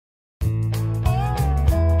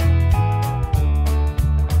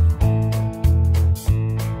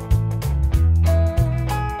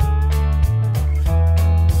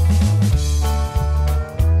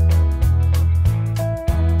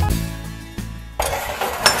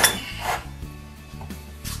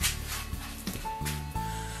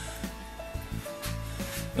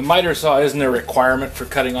The miter saw isn't a requirement for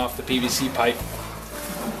cutting off the PVC pipe,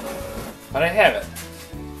 but I have it.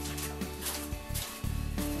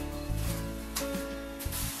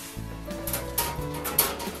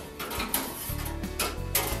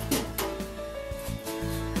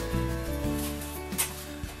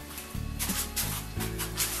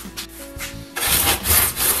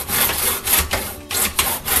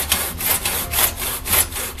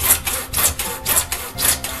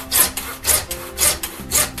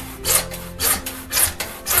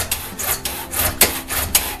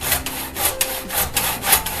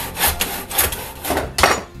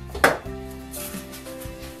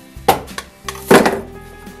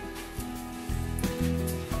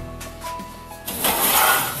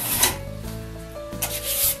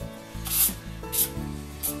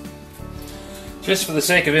 Just for the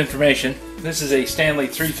sake of information, this is a Stanley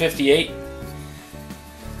 358.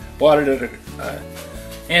 Bought it at an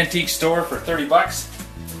antique store for 30 bucks.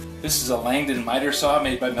 This is a Langdon miter saw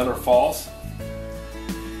made by Miller Falls.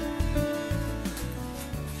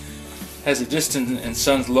 Has a Distant and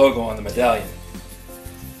Sons logo on the medallion.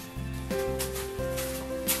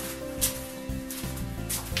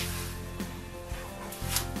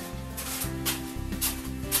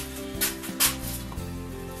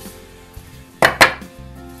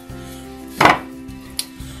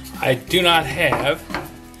 I do not have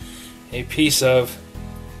a piece of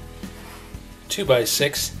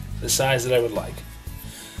 2x6 the size that I would like.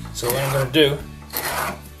 So what I'm going to do,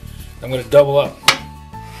 I'm going to double up.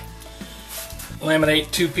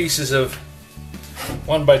 Laminate two pieces of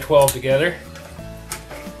 1x12 together.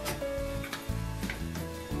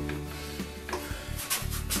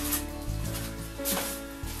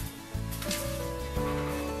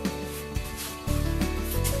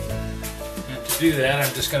 To do that,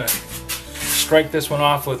 I'm just going to strike this one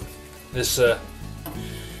off with this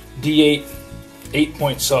D8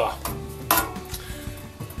 8-point saw.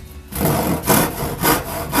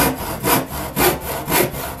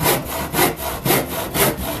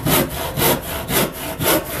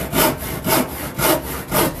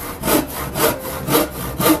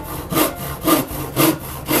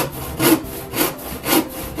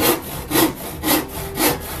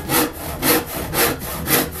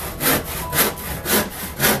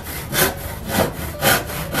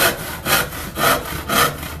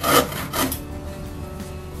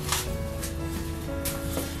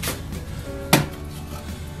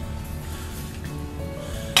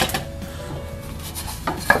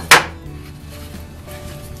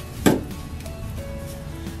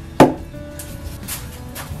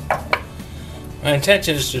 My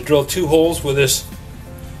intention is to drill 2 holes with this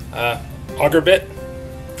auger bit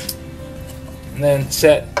and then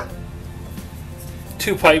set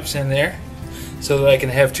 2 pipes in there so that I can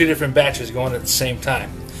have 2 different batches going at the same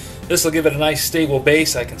time. This will give it a nice stable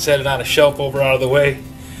base. I can set it on a shelf over out of the way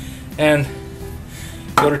and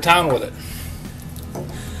go to town with it.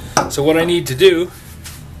 So what I need to do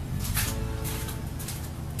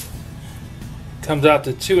comes out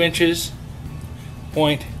to 2 inches,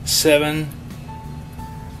 0.760,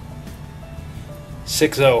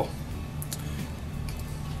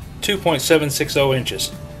 2.760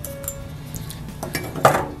 inches.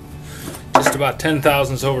 Just about 10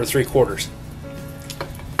 thousandths over 3/4.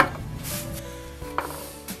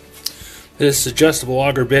 This adjustable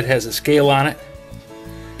auger bit has a scale on it.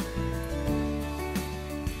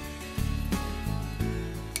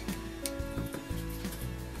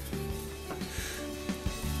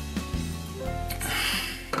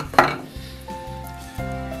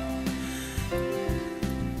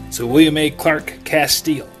 It's a William A. Clark cast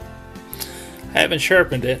steel. I haven't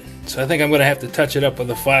sharpened it, so I think I'm going to have to touch it up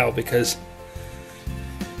with a file because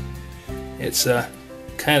it's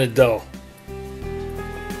kind of dull.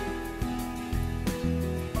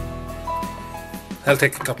 That'll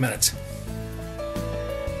take a couple minutes.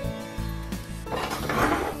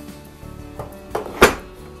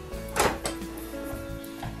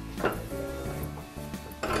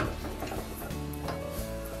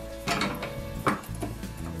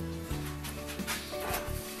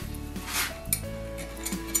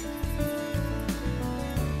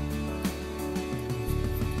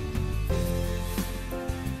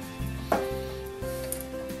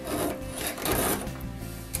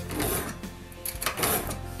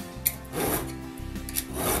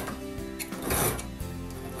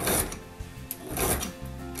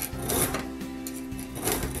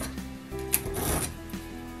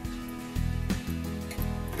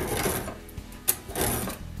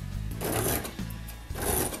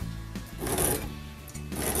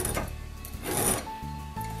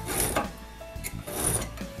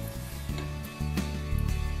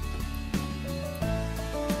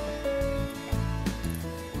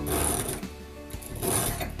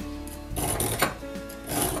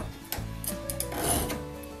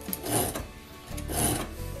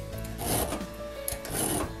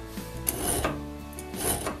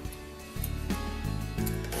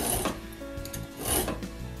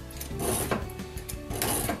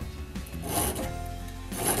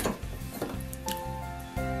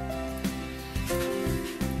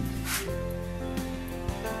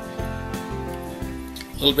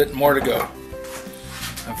 little bit more to go.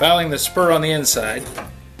 I'm filing the spur on the inside,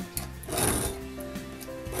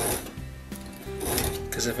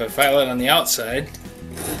 because if I file it on the outside,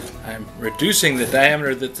 I'm reducing the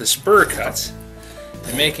diameter that the spur cuts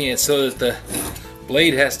and making it so that the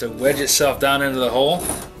blade has to wedge itself down into the hole.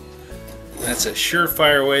 That's a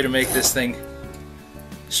surefire way to make this thing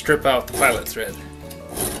strip out the pilot thread.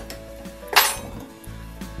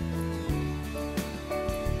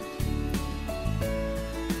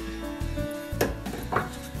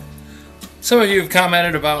 Some of you have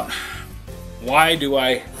commented about why do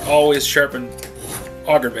I always sharpen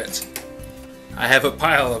auger bits. I have a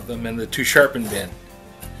pile of them in the to sharpen bin.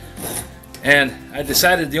 And I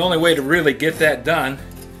decided the only way to really get that done,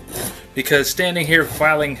 because standing here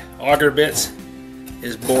filing auger bits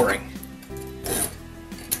is boring.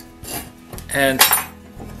 And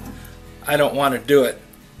I don't want to do it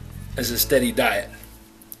as a steady diet.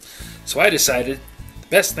 So I decided the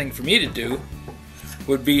best thing for me to do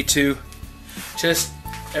would be to just,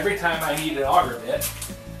 every time I need an auger bit,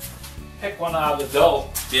 pick one out of the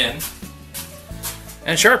dull bin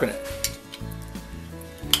and sharpen it.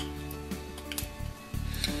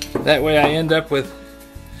 That way I end up with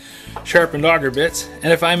sharpened auger bits,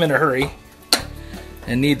 and if I'm in a hurry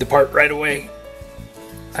and need the part right away,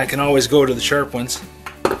 I can always go to the sharp ones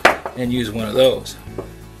and use one of those.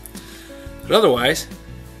 But otherwise,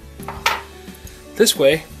 this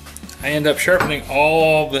way I end up sharpening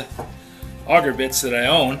all the auger bits that I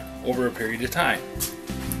own over a period of time.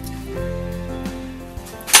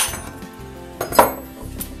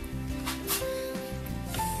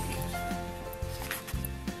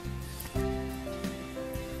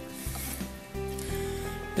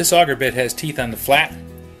 This auger bit has teeth on the flat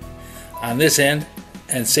on this end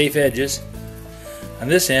and safe edges. On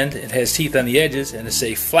this end it has teeth on the edges and a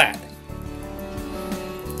safe flat.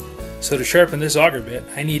 So to sharpen this auger bit,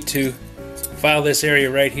 I need to file this area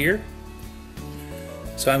right here.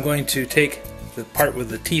 So I'm going to take the part with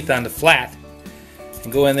the teeth on the flat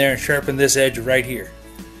and go in there and sharpen this edge right here.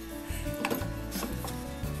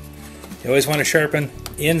 You always want to sharpen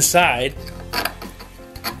inside,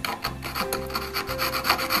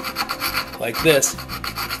 like this.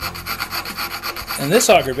 And this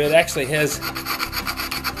auger bit actually has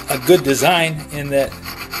a good design in that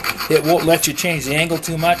it won't let you change the angle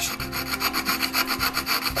too much.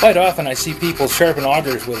 Quite often I see people sharpen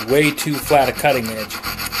augers with way too flat a cutting edge.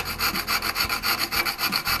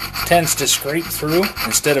 It tends to scrape through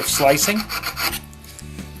instead of slicing.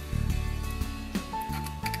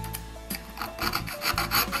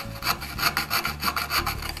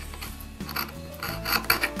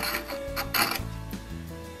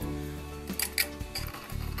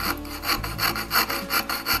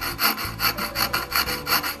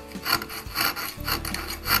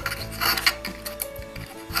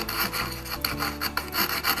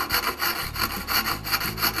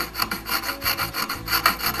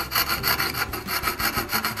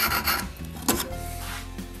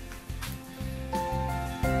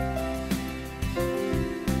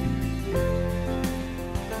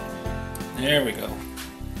 There we go.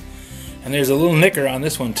 And there's a little nicker on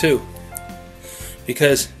this one too,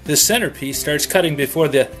 because this center piece starts cutting before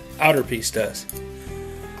the outer piece does.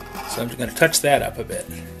 So I'm just going to touch that up a bit.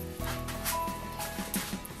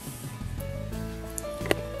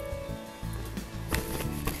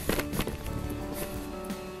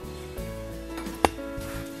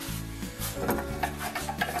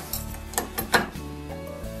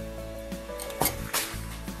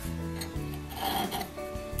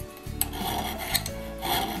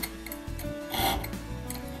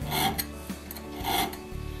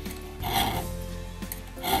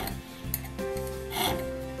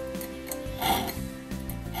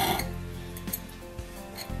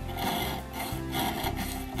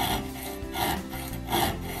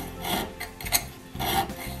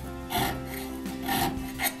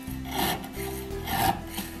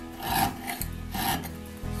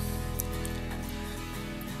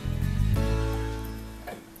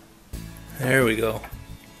 There we go.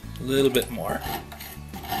 A little bit more.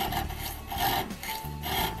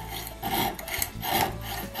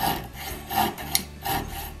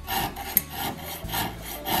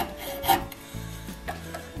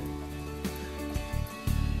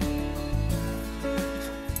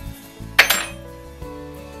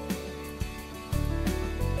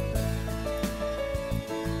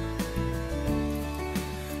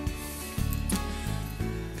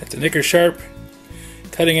 Got the nicker sharp,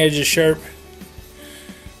 cutting edge is sharp.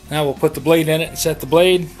 Now we'll put the blade in it and set the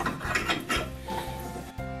blade.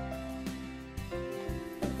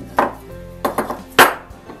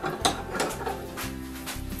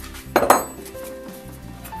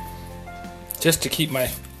 just to keep my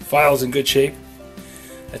files in good shape,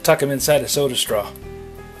 I tuck them inside a soda straw.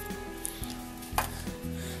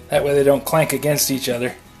 That way they don't clank against each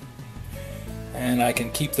other, and I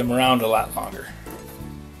can keep them around a lot longer.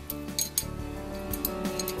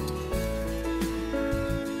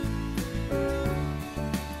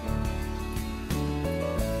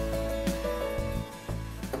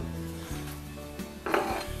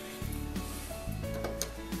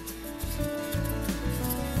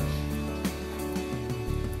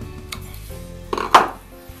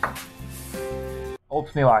 Old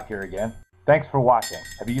Sneelock here again. Thanks for watching.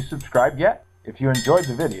 Have you subscribed yet? If you enjoyed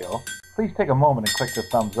the video, please take a moment and click the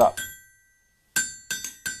thumbs up.